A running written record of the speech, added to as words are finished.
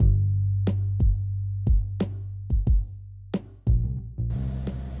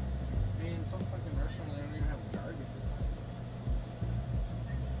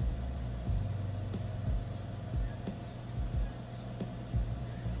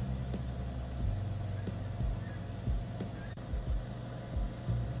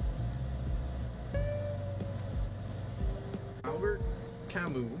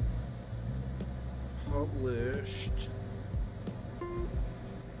Camus published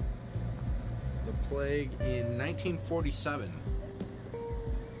The Plague in 1947.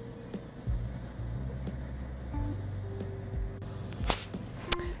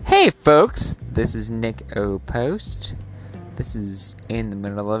 Hey folks, this is Nick O. Post. This is In the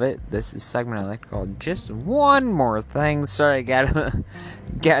Middle of It. This is segment I like to call Just One More Thing. Sorry I got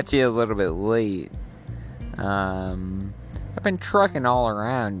you a little bit late. I've been trucking all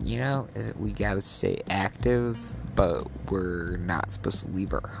around. You know, we gotta stay active, but we're not supposed to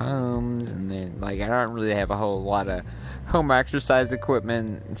leave our homes. And then, I don't really have a whole lot of home exercise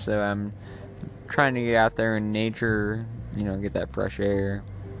equipment, so I'm trying to get out there in nature, get that fresh air.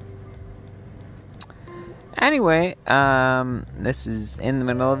 Anyway, this is In the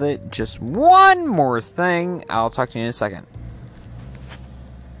Middle of It. Just one more thing. I'll talk to you in a second.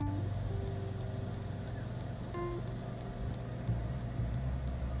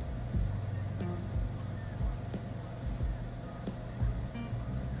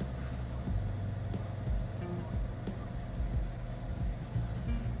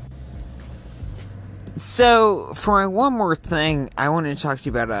 So, for my one more thing, I wanted to talk to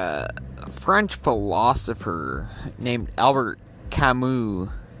you about a French philosopher named Albert Camus.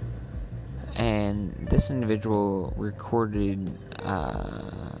 And this individual recorded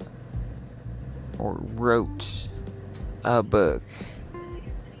or wrote a book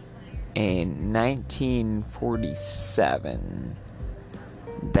in 1947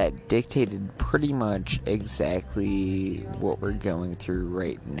 that dictated pretty much exactly what we're going through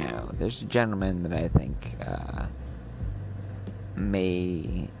right now. There's a gentleman that I think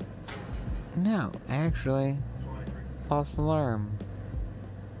No, actually, false alarm.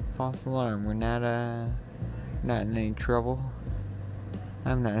 False alarm. We're not in any trouble.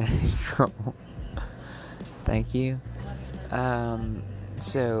 I'm not in any trouble. Thank you.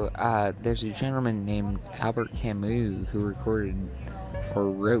 So there's a gentleman named Albert Camus who recorded or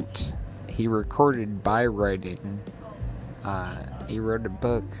wrote. He recorded by writing. He wrote a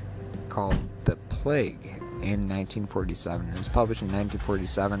book called The Plague in 1947. It was published in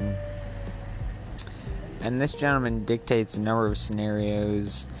 1947. And this gentleman dictates a number of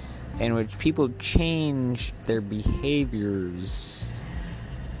scenarios in which people change their behaviors,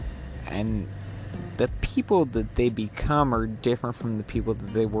 and the people that they become are different from the people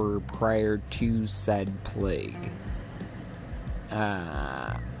that they were prior to said plague.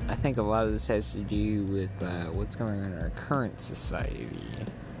 I think a lot of this has to do with what's going on in our current society.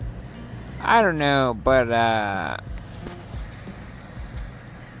 I don't know, but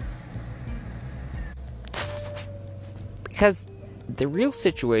because the real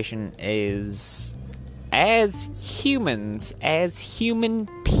situation is, as humans, as human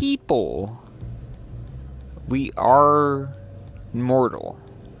people, we are mortal.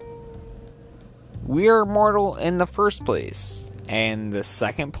 We are mortal in the first place, and the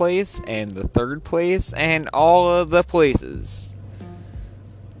second place, and the third place, and all of the places.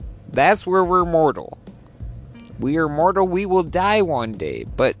 That's where we're mortal. We are mortal, we will die one day,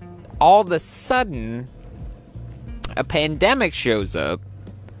 but all of a sudden, a pandemic shows up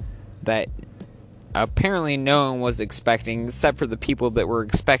that apparently no one was expecting, except for the people that were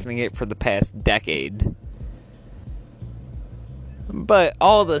expecting it for the past decade. But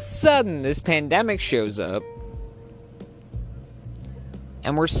all of a sudden, this pandemic shows up,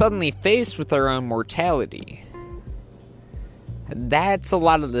 and we're suddenly faced with our own mortality. That's a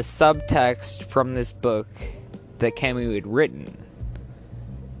lot of the subtext from this book that Camus had written.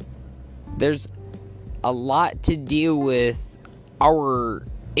 There's a lot to deal with our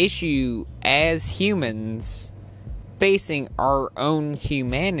issue as humans facing our own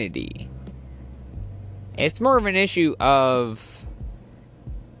humanity. It's more of an issue of,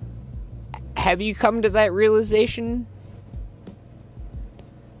 have you come to that realization?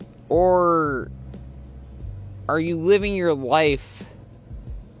 Or are you living your life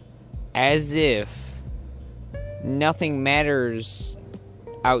as if nothing matters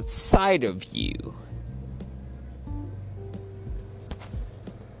outside of you?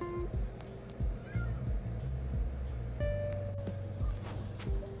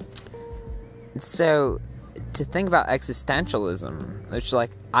 So, to think about existentialism, it's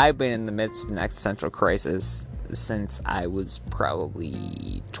like I've been in the midst of an existential crisis since I was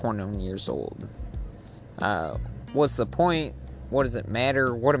probably 21 years old. What's the point? What does it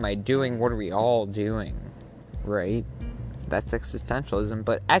matter? What am I doing? What are we all doing? Right? That's existentialism.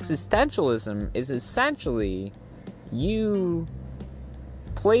 But existentialism is essentially you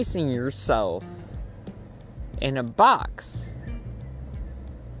placing yourself in a box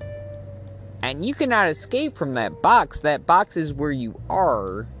and you cannot escape from that box. That box is where you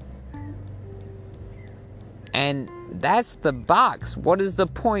are. And that's the box. What is the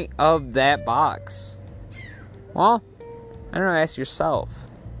point of that box? Well, I don't know, ask yourself.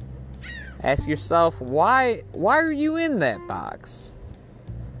 Ask yourself, why are you in that box?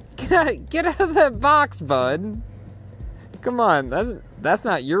 Get out of that box, bud. Come on, that's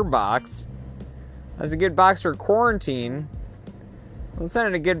not your box. That's a good box for quarantine. That's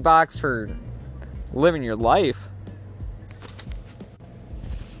not a good box for living your life.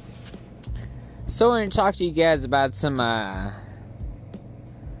 So I want to talk to you guys about some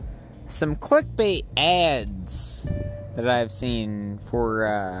clickbait ads that I've seen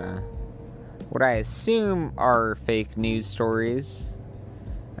for what I assume are fake news stories.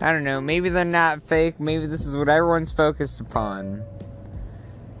 I don't know, maybe they're not fake, maybe this is what everyone's focused upon.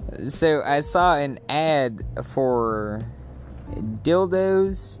 So I saw an ad for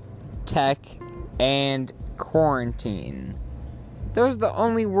dildos, tech, and quarantine. Those are the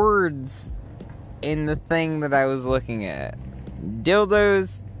only words in the thing that I was looking at.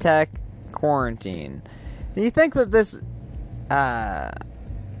 Dildos, tech, quarantine. Do you think that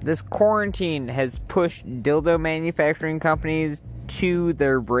this quarantine has pushed dildo manufacturing companies to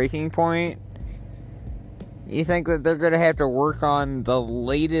their breaking point? You think that they're going to have to work on the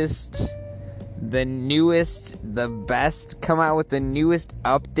latest, the newest, the best, come out with the newest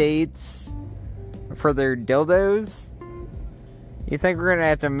updates for their dildos? You think we're going to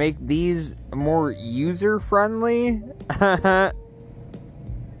have to make these more user-friendly?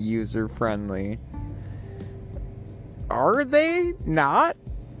 User-friendly. Are they not?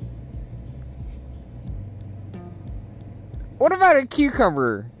 What about a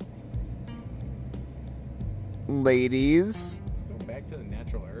cucumber? Ladies. Let's go back to the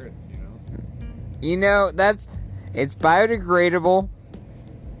natural earth, you know? You know, it's biodegradable.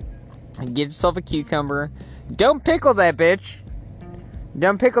 Get yourself a cucumber. Don't pickle that bitch.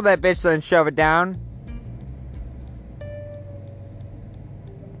 Don't pickle that bitch, then shove it down.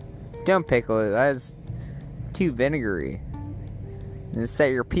 Don't pickle it. That's too vinegary. And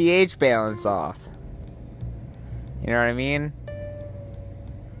set your pH balance off. You know what I mean?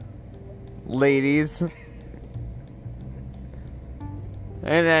 Ladies.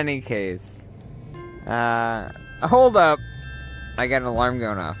 In any case. Hold up. I got an alarm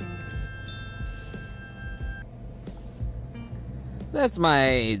going off. That's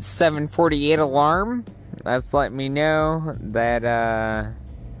my 7:48 alarm. That's letting me know that, I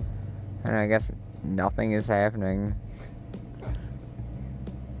don't know, I guess nothing is happening.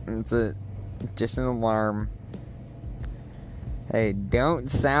 It's just an alarm. Hey,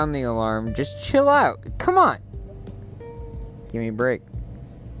 don't sound the alarm. Just chill out. Come on. Give me a break.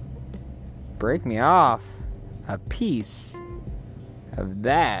 Break me off a piece of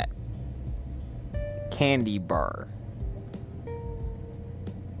that candy bar.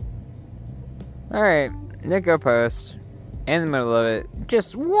 Alright, Nico post. In the middle of it,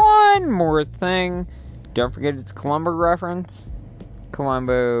 just one more thing. Don't forget it's a Columbo reference.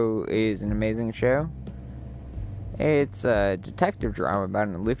 Columbo is an amazing show. It's a detective drama about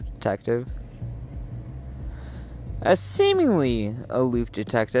an aloof detective. A seemingly aloof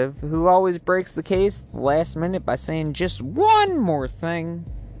detective who always breaks the case at the last minute by saying just one more thing.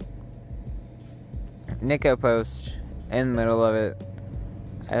 Nico post. In the middle of it.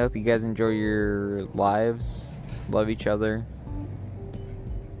 I hope you guys enjoy your lives. Love each other.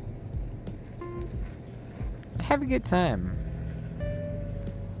 Have a good time.